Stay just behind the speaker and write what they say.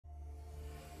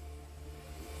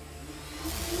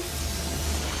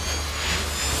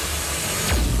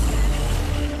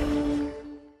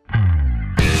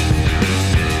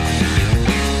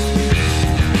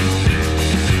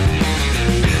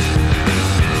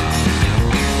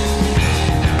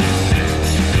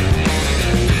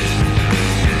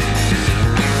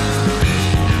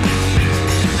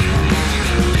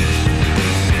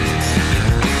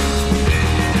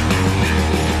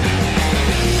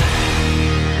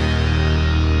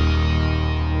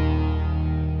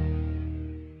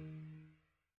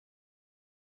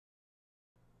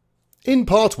In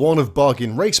part 1 of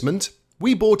Bargain Racement,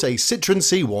 we bought a Citroen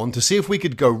C1 to see if we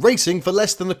could go racing for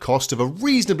less than the cost of a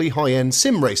reasonably high-end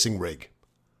sim racing rig.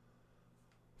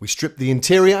 We stripped the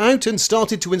interior out and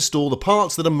started to install the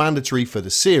parts that are mandatory for the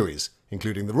series,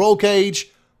 including the roll cage,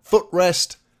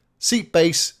 footrest, seat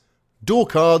base, door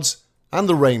cards and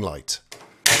the rain light.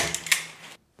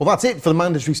 Well, that's it for the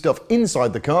mandatory stuff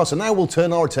inside the car, so now we'll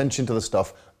turn our attention to the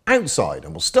stuff outside,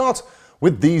 and we'll start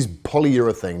with these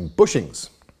polyurethane bushings.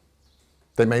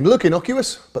 They may look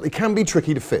innocuous, but they can be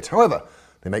tricky to fit. However,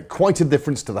 they make quite a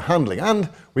difference to the handling, and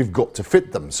we've got to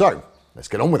fit them. So, let's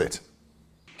get on with it.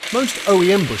 Most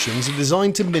OEM bushings are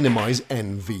designed to minimise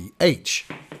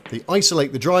NVH. They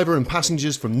isolate the driver and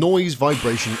passengers from noise,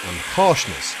 vibration and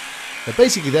harshness. They're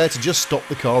basically there to just stop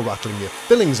the car rattling your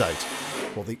fillings out.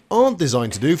 What they aren't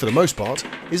designed to do, for the most part,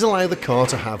 is allow the car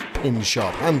to have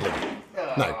pin-sharp handling.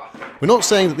 Now, we're not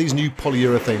saying that these new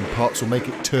polyurethane parts will make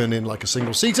it turn in like a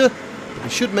single-seater, but they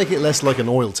should make it less like an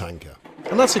oil tanker.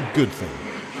 And that's a good thing.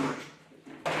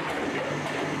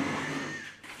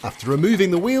 After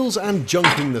removing the wheels and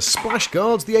junking the splash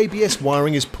guards, the ABS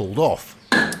wiring is pulled off.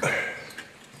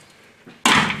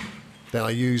 Then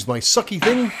I use my sucky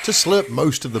thing to slurp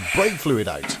most of the brake fluid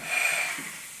out.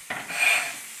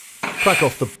 Crack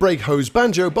off the brake hose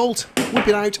banjo bolt, whip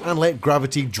it out and let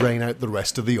gravity drain out the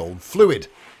rest of the old fluid.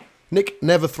 Nick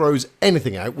never throws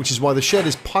anything out, which is why the shed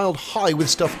is piled high with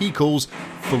stuff he calls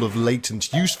full of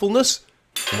latent usefulness,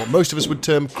 and what most of us would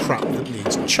term crap that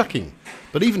needs chucking.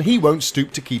 But even he won't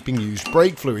stoop to keeping used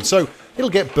brake fluid, so it'll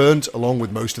get burnt along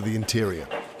with most of the interior.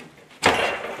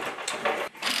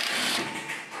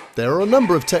 There are a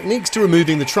number of techniques to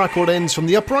removing the track rod ends from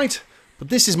the upright, but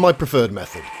this is my preferred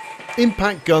method: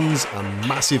 impact guns and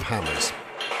massive hammers.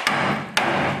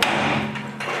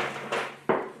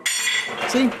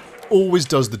 See? Always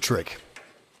does the trick.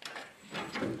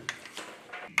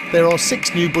 There are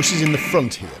 6 new bushes in the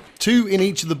front here, 2 in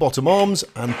each of the bottom arms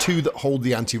and 2 that hold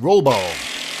the anti-roll bar on.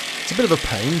 It's a bit of a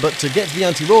pain, but to get to the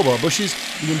anti-roll bar bushes,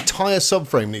 the entire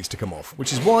subframe needs to come off,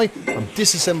 which is why I'm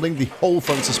disassembling the whole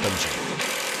front suspension.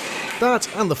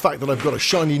 That and the fact that I've got a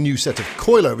shiny new set of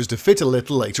coilovers to fit a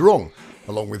little later on,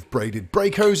 along with braided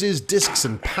brake hoses, discs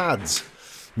and pads.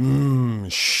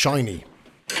 Shiny.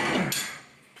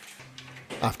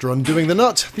 After undoing the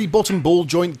nut, the bottom ball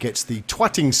joint gets the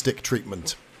twatting stick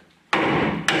treatment.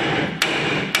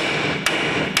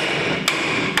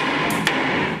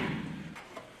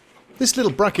 This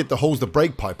little bracket that holds the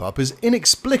brake pipe up is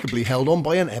inexplicably held on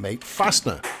by an M8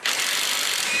 fastener.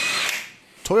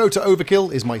 Toyota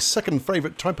overkill is my second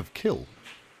favourite type of kill.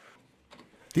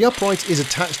 The upright is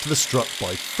attached to the strut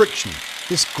by friction.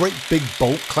 This great big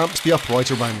bolt clamps the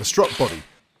upright around the strut body.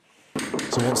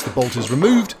 So once the bolt is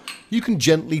removed, you can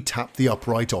gently tap the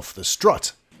upright off the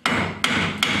strut.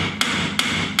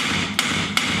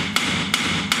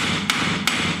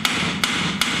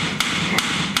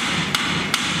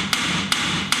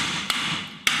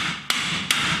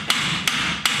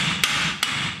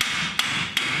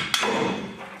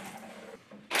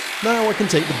 Now I can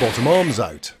take the bottom arms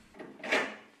out.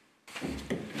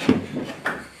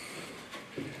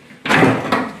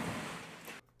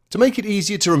 To make it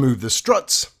easier to remove the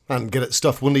struts, and get at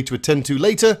stuff we'll need to attend to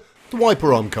later, the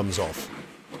wiper arm comes off.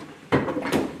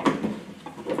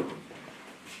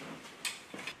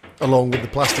 Along with the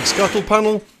plastic scuttle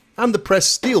panel, and the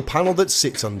pressed steel panel that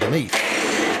sits underneath.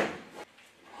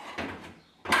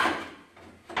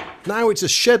 Now it's a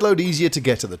shed load easier to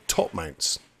get at the top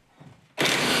mounts.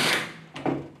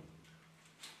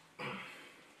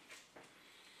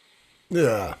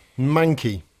 Ugh,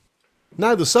 manky.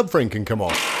 Now the subframe can come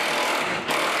off.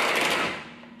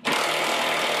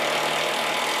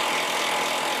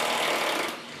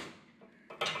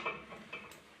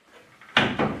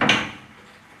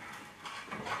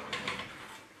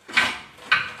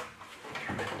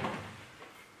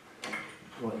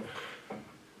 Right.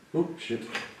 Oh shit.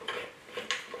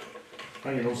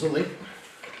 Hanging on something.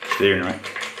 Steering right.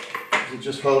 Is it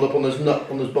just held up on those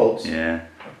bolts? Yeah.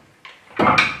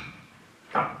 I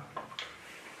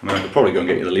mean, I could probably go and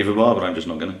get you the lever bar, but I'm just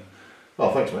not going to.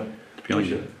 Oh, thanks, mate. It's behind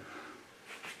you.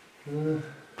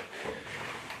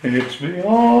 It's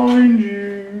behind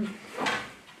you.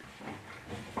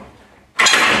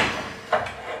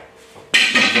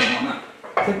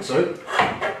 I think so.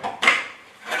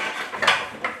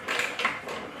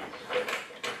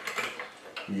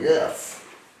 Yes.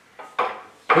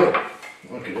 Oh,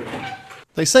 okay.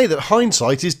 They say that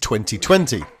hindsight is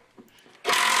 20/20.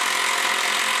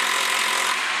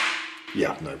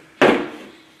 Yeah, no.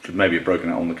 Should maybe have broken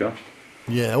it on the car.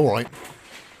 Yeah, alright.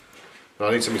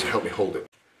 I need somebody to help me hold it.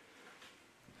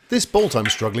 This bolt I'm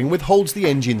struggling with holds the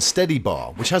engine steady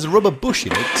bar, which has a rubber bush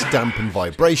in it to dampen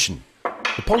vibration.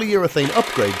 The polyurethane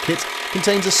upgrade kit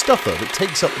contains a stuffer that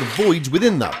takes up the voids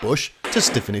within that bush to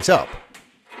stiffen it up.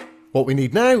 What we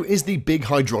need now is the big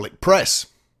hydraulic press.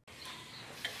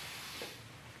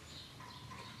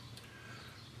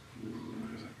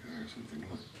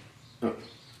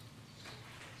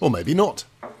 Or maybe not.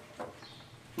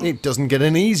 It doesn't get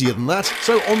any easier than that,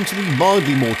 so on to the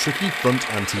mildly more tricky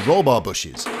front anti-roll bar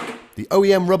bushes. The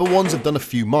OEM rubber ones have done a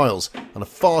few miles and are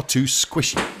far too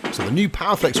squishy, so the new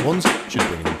Powerflex ones should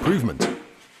bring an improvement.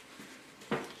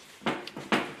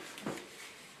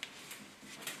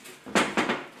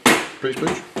 Pretty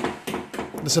smooth.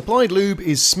 The supplied lube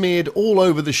is smeared all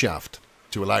over the shaft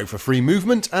to allow for free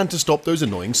movement and to stop those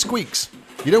annoying squeaks.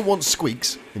 You don't want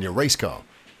squeaks in your race car.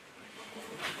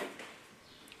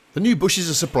 The new bushes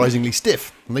are surprisingly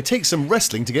stiff, and they take some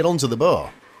wrestling to get onto the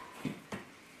bar.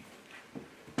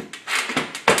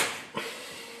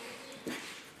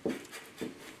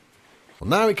 Well,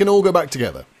 now it can all go back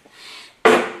together.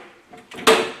 I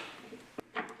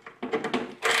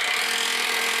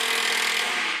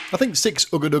think 6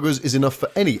 Ugga-Duggas is enough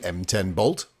for any M10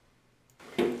 bolt.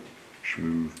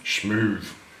 Smooth. Smooth.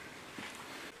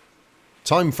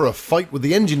 Time for a fight with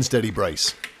the engine steady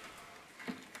brace.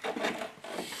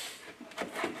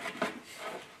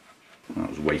 That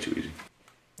was way too easy.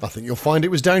 I think you'll find it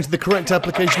was down to the correct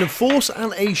application of force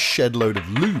and a shed load of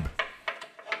lube.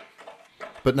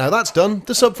 But now that's done,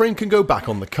 the subframe can go back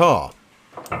on the car.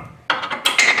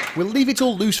 We'll leave it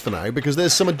all loose for now because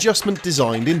there's some adjustment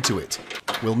designed into it.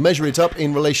 We'll measure it up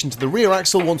in relation to the rear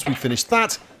axle once we've finished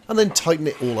that, and then tighten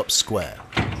it all up square.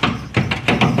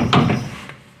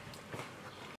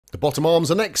 The bottom arms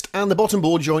are next, and the bottom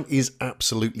board joint is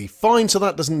absolutely fine, so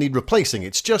that doesn't need replacing.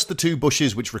 It's just the 2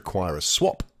 bushes which require a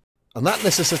swap. And that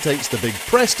necessitates the big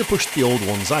press to push the old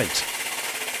ones out.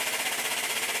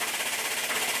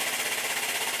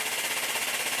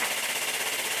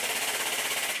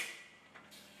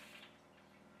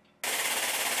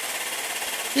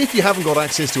 If you haven't got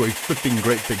access to a flipping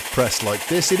great big press like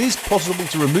this, it is possible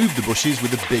to remove the bushes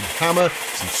with a big hammer,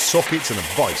 some sockets and a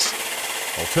vise.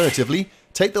 Alternatively,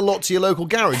 take the lot to your local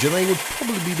garage and they would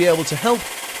probably be able to help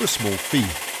for a small fee.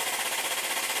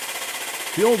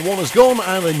 The old one is gone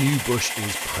and a new bush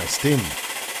is pressed in.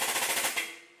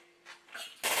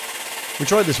 We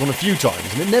tried this one a few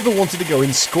times and it never wanted to go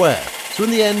in square, so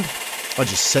in the end I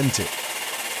just sent it.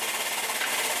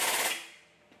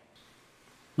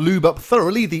 Lube up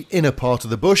thoroughly the inner part of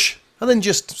the bush and then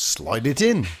just slide it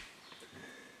in.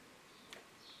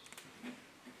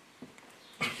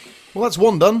 Well, that's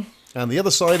one done, and the other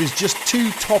side is just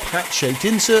 2 top hat shaped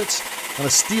inserts and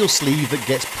a steel sleeve that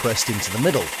gets pressed into the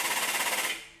middle.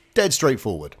 Dead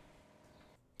straightforward.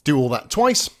 Do all that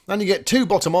twice and you get 2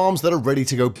 bottom arms that are ready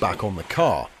to go back on the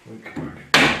car.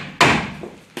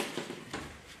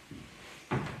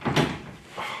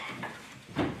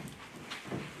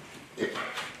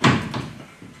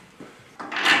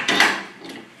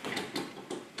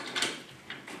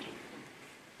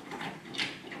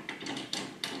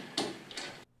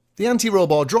 The anti-roll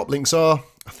bar drop links are,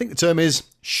 I think the term is,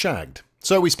 shagged.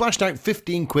 So we splashed out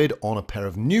 15 quid on a pair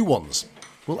of new ones.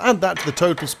 We'll add that to the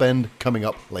total spend coming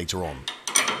up later on.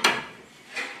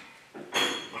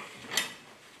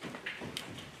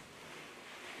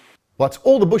 That's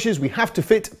all the bushes we have to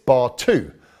fit, bar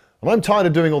 2. And I'm tired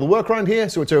of doing all the work around here,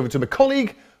 so it's over to my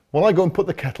colleague while I go and put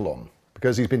the kettle on,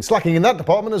 because he's been slacking in that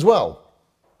department as well.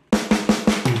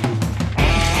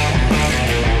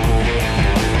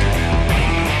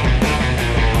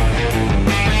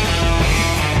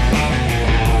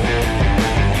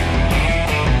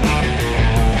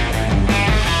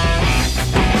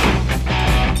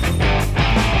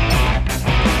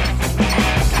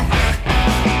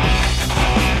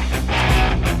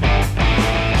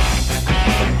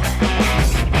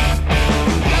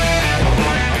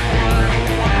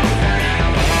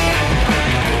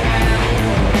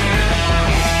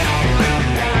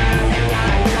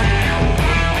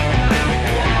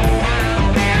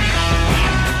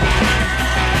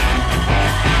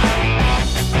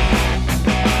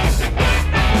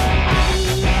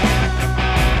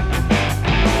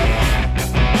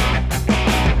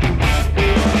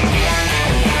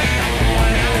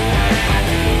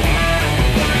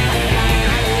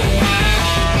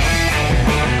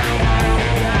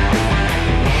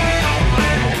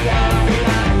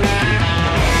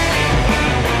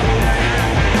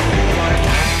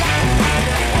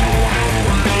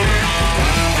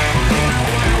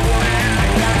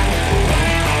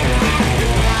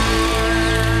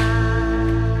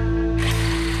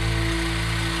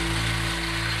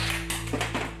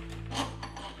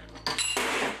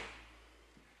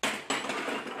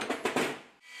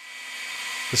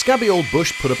 The scabby old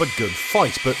bush put up a good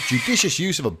fight, but judicious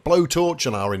use of a blowtorch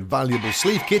and our invaluable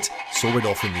sleeve kit saw it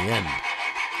off in the end.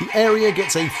 The area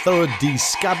gets a thorough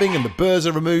de-scabbing and the burrs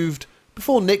are removed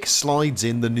before Nick slides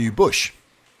in the new bush.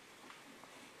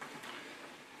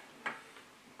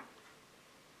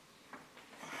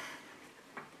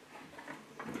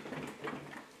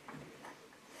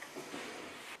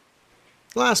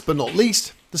 Last but not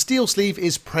least, the steel sleeve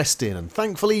is pressed in, and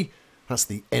thankfully that's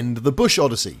the end of the bush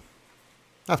odyssey.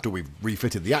 After we've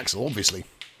refitted the axle, obviously.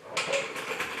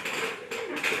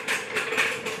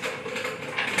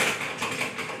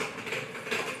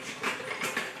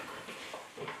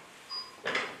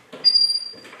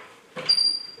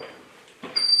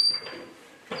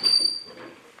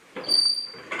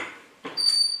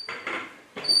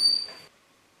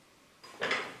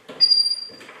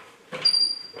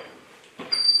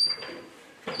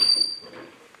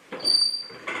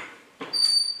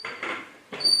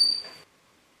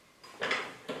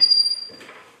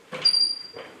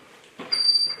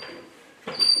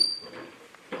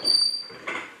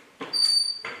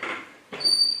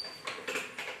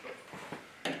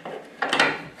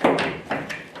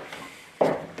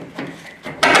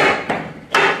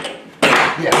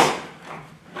 Yes.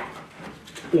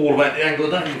 All about the angle,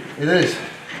 don't you? It is.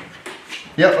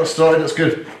 Yep, that's started, that's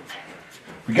good.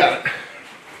 We got it.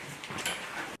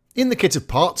 In the kit of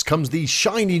parts comes these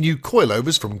shiny new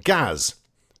coilovers from Gaz.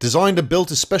 Designed and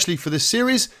built especially for this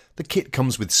series, the kit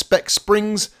comes with spec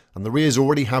springs and the rears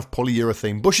already have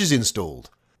polyurethane bushes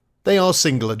installed. They are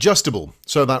single adjustable,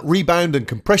 so that rebound and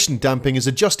compression damping is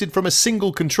adjusted from a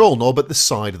single control knob at the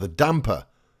side of the damper.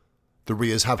 The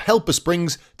rears have helper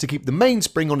springs to keep the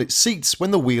mainspring on its seats when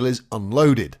the wheel is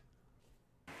unloaded.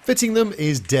 Fitting them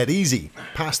is dead easy.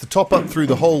 Pass the top up through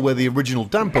the hole where the original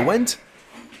damper went,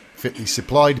 fit the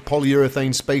supplied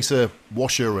polyurethane spacer,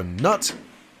 washer and nut,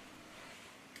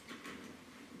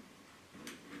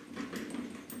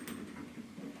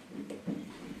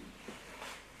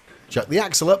 chuck the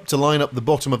axle up to line up the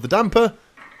bottom of the damper,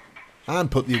 and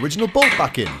put the original bolt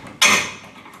back in.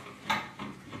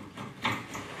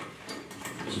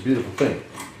 It's a beautiful thing.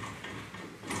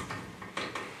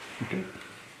 Okay.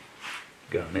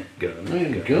 Go on it, go on There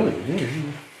it. you go. Yeah.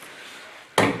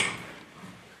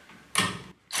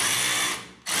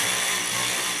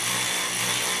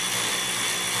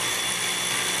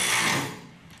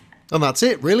 And that's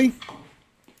it, really.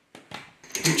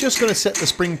 I'm just going to set the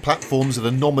spring platforms at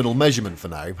a nominal measurement for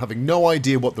now, having no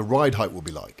idea what the ride height will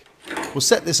be like. We'll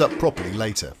set this up properly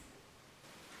later.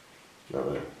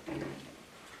 Right there.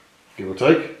 Give or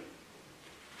take.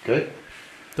 Okay.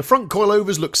 The front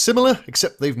coilovers look similar,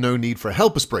 except they've no need for a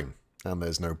helper spring, and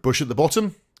there's no bush at the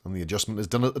bottom, and the adjustment is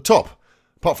done at the top.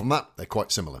 Apart from that, they're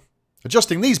quite similar.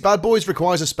 Adjusting these bad boys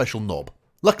requires a special knob.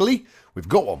 Luckily, we've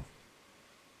got one.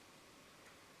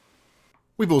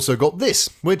 We've also got this,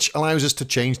 which allows us to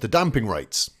change the damping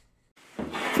rates.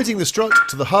 Fitting the strut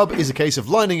to the hub is a case of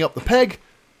lining up the peg,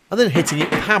 and then hitting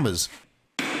it with hammers.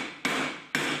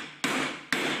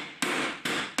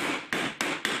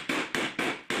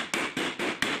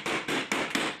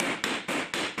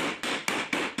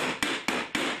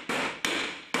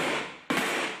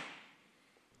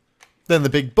 Then the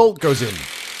big bolt goes in,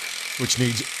 which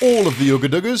needs all of the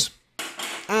ugga-duggers,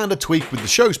 and a tweak with the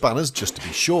show spanners just to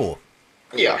be sure.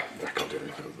 Yeah, I can't do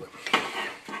anything with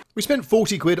that. We spent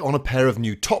 40 quid on a pair of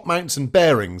new top mounts and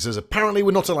bearings, as apparently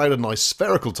we're not allowed a nice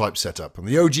spherical type setup, and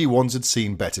the OG ones had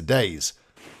seen better days.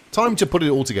 Time to put it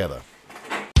all together.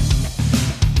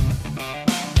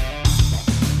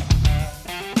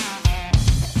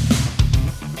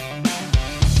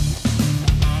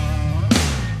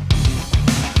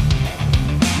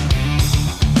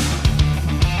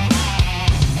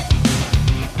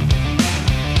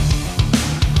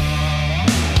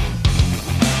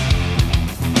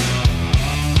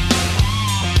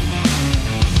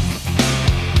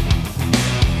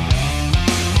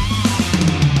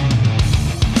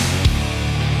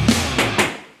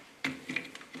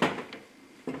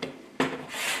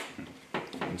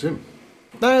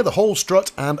 Now the whole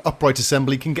strut and upright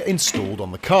assembly can get installed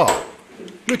on the car,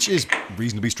 which is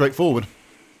reasonably straightforward.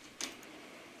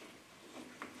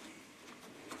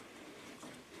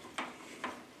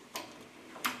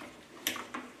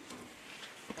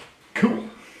 Cool.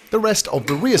 The rest of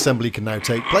the reassembly can now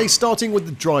take place, starting with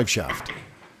the drive shaft.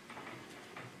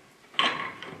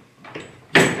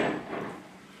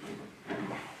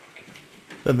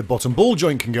 Then the bottom ball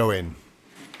joint can go in.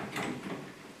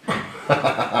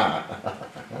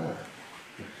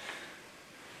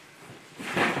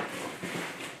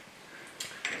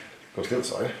 Of course, the other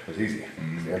side is easy.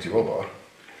 It's the anti-roll bar.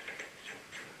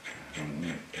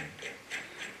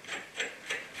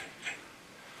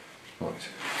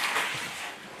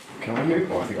 Can I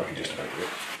move? Oh, I think I can just about do it.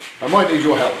 I might need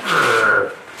your help.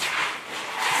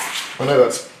 I know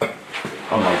that's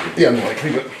Unlikely. yeah,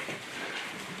 unlikely, but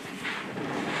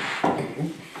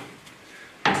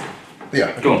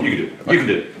yeah. Go on, you can do it. You can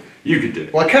do it. You can do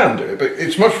it. Well, I can do it, but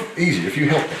it's much easier if you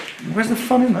help me. Where's the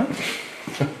fun in that?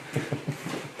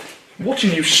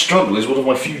 Watching you struggle is one of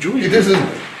my few joys. It is, isn't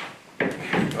it?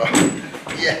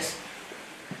 Oh, yes.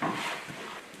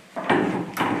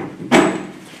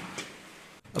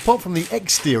 Apart from the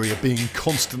exterior being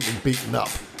constantly beaten up,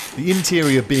 the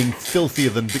interior being filthier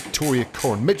than Victoria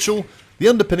Coren Mitchell, the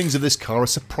underpinnings of this car are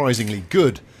surprisingly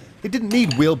good. It didn't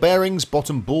need wheel bearings,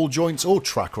 bottom ball joints or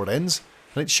track rod ends,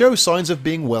 and it shows signs of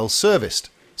being well serviced.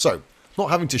 So, not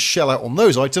having to shell out on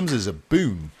those items is a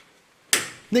boon.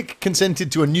 Nick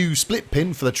consented to a new split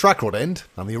pin for the track rod end,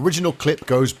 and the original clip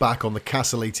goes back on the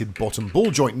castellated bottom ball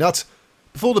joint nut,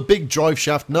 before the big drive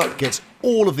shaft nut gets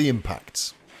all of the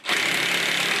impacts.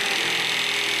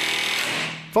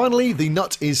 Finally, the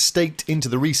nut is staked into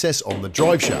the recess on the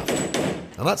drive shaft.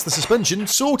 And that's the suspension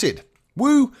sorted.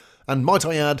 Woo! And might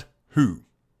I add, who?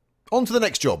 On to the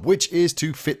next job, which is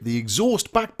to fit the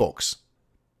exhaust back box.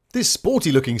 This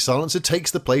sporty looking silencer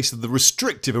takes the place of the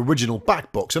restrictive original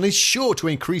back box and is sure to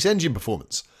increase engine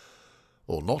performance.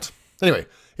 Or not. Anyway,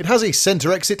 it has a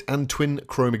centre exit and twin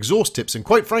chrome exhaust tips, and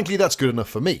quite frankly that's good enough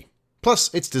for me.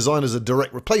 Plus, it's designed as a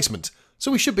direct replacement,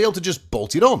 so we should be able to just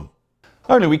bolt it on.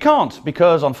 Only we can't,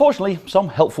 because unfortunately some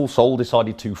helpful soul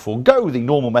decided to forego the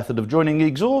normal method of joining the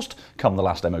exhaust come the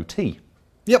last MOT.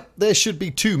 Yep, there should be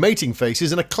two mating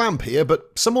faces and a clamp here,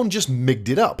 but someone just migged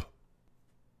it up.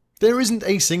 There isn't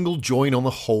a single join on the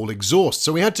whole exhaust,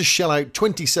 so we had to shell out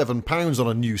 £27 on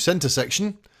a new centre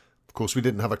section. Of course we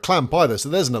didn't have a clamp either, so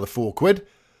there's another £4.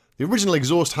 The original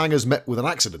exhaust hangers met with an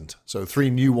accident, so 3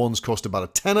 new ones cost about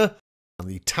a tenner, and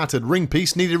the tattered ring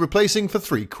piece needed replacing for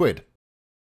 £3.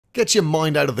 Get your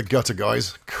mind out of the gutter,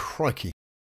 guys. Crikey.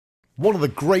 One of the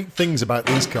great things about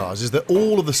these cars is that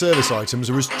all of the service items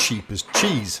are as cheap as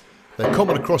cheese. They're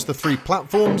common across the 3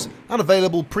 platforms and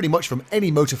available pretty much from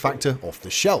any motor factor off the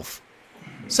shelf.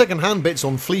 Second-hand bits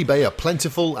on Fleabay are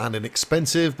plentiful and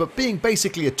inexpensive, but being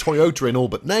basically a Toyota in all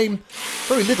but name,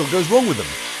 very little goes wrong with them.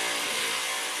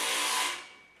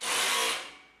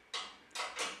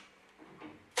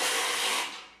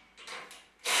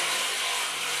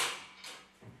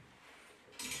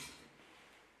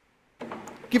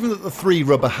 Given that the 3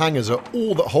 rubber hangers are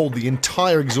all that hold the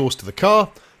entire exhaust of the car,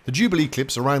 the Jubilee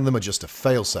clips around them are just a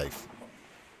failsafe.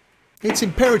 It's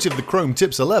imperative the chrome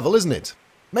tips are level, isn't it?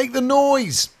 Make the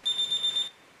noise!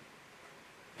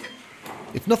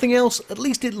 If nothing else, at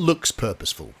least it looks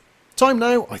purposeful. Time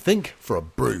now, I think, for a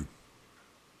brew.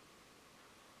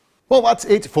 Well, that's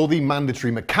it for the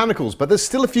mandatory mechanicals, but there's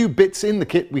still a few bits in the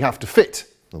kit we have to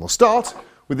fit. And we'll start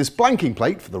with this blanking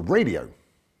plate for the radio.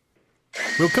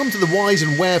 We'll come to the whys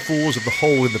and wherefores of the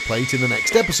hole in the plate in the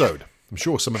next episode. I'm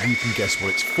sure some of you can guess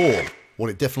what it's for. What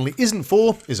it definitely isn't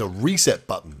for is a reset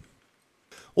button.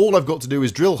 All I've got to do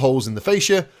is drill holes in the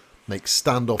fascia, make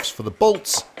standoffs for the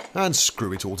bolts, and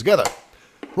screw it all together.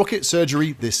 Rocket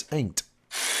surgery this ain't.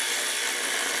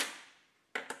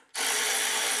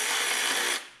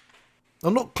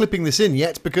 I'm not clipping this in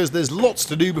yet because there's lots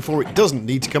to do before it doesn't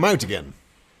need to come out again.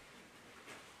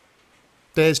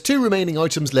 There's 2 remaining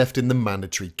items left in the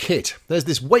mandatory kit. There's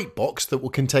this weight box that will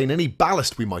contain any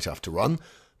ballast we might have to run,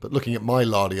 but looking at my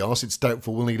lardy arse it's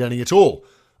doubtful we'll need any at all.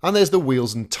 And there's the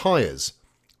wheels and tyres.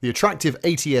 The attractive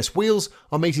ATS wheels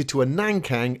are mated to a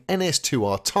Nankang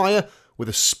NS2R tyre with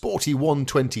a sporty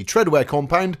 120 treadwear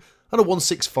compound and a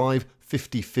 165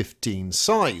 50/15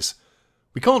 size.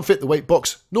 We can't fit the weight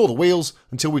box nor the wheels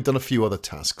until we've done a few other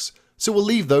tasks, so we'll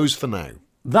leave those for now.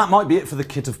 That might be it for the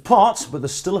kit of parts, but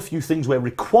there's still a few things we're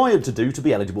required to do to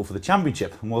be eligible for the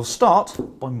championship, and we'll start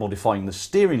by modifying the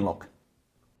steering lock.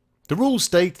 The rules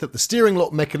state that the steering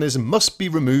lock mechanism must be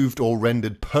removed or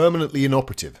rendered permanently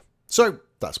inoperative, so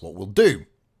that's what we'll do.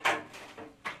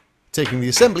 Taking the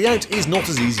assembly out is not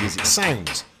as easy as it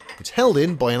sounds. It's held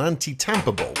in by an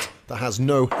anti-tamper bolt that has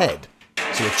no head,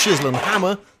 so a chisel and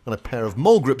hammer and a pair of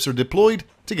mole grips are deployed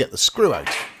to get the screw out.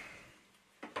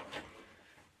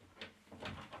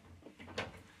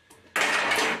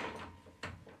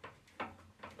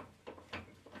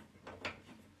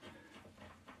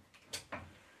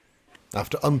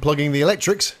 After unplugging the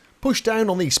electrics, push down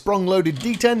on the sprung-loaded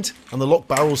detent and the lock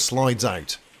barrel slides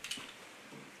out.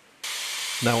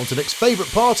 Now on to the next favourite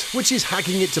part, which is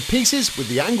hacking it to pieces with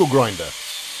the angle grinder.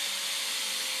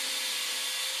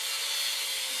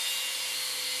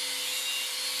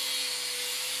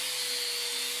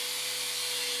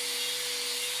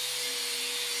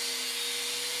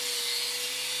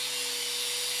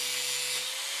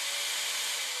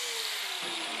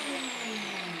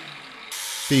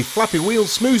 The flappy wheel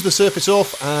smooths the surface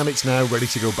off and it's now ready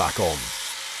to go back on.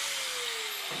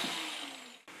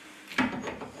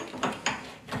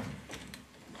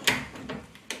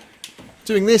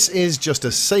 Doing this is just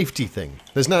a safety thing.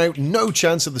 There's now no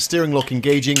chance of the steering lock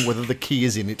engaging whether the key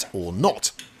is in it or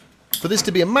not. For this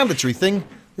to be a mandatory thing,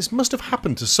 this must have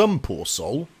happened to some poor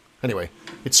soul. Anyway,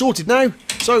 it's sorted now,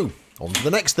 so on to the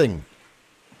next thing.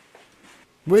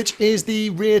 Which is the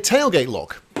rear tailgate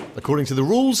lock. According to the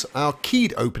rules, our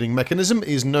keyed opening mechanism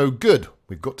is no good.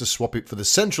 We've got to swap it for the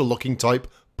central locking type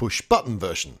push button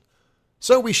version.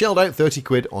 So we shelled out 30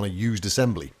 quid on a used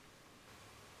assembly.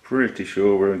 Pretty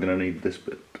sure we're going to need this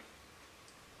bit.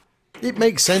 It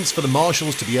makes sense for the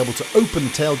marshals to be able to open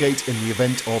the tailgate in the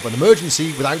event of an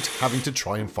emergency without having to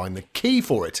try and find the key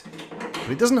for it.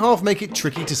 But it doesn't half make it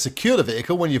tricky to secure the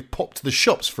vehicle when you've popped to the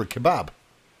shops for a kebab.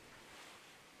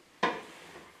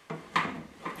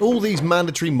 All these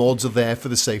mandatory mods are there for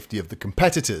the safety of the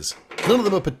competitors. None of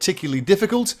them are particularly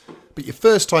difficult, but your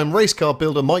first time race car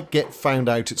builder might get found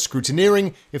out at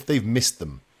scrutineering if they've missed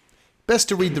them. Best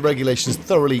to read the regulations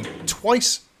thoroughly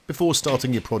twice before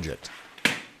starting your project.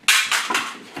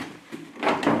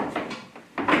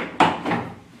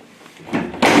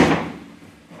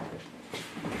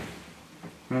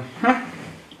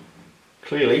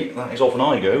 Clearly, that is off an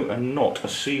IGO and not a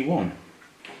C1.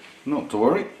 Not to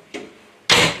worry.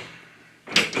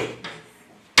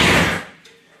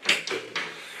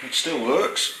 It still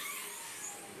works.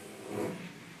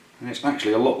 And it's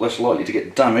actually a lot less likely to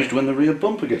get damaged when the rear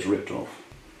bumper gets ripped off.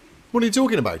 What are you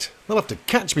talking about? They'll have to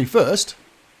catch me first.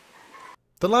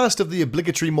 The last of the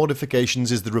obligatory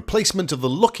modifications is the replacement of the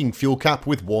locking fuel cap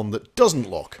with one that doesn't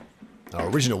lock. Our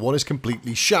original one is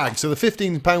completely shagged, so the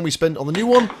 £15 we spent on the new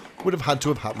one would have had to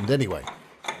have happened anyway.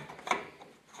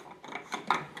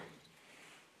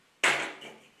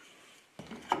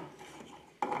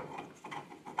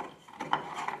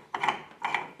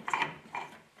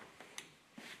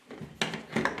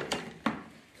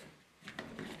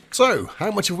 So,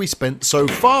 how much have we spent so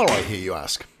far, I hear you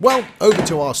ask? Well, over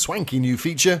to our swanky new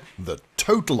feature, the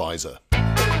Totalizer.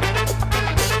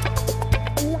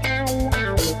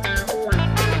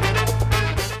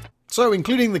 So,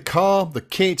 including the car, the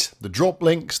kit, the drop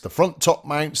links, the front top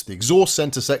mounts, the exhaust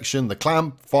centre section, the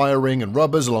clamp, fire ring and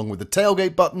rubbers, along with the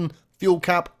tailgate button, fuel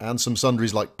cap and some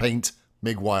sundries like paint,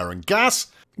 MIG wire and gas,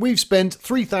 we've spent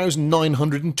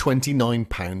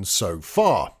 £3,929 so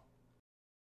far.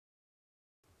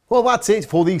 Well, that's it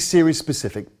for these series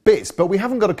specific bits, but we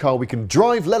haven't got a car we can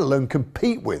drive, let alone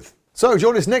compete with. So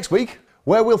join us next week,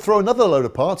 where we'll throw another load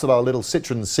of parts at our little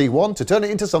Citroën C1 to turn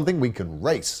it into something we can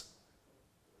race.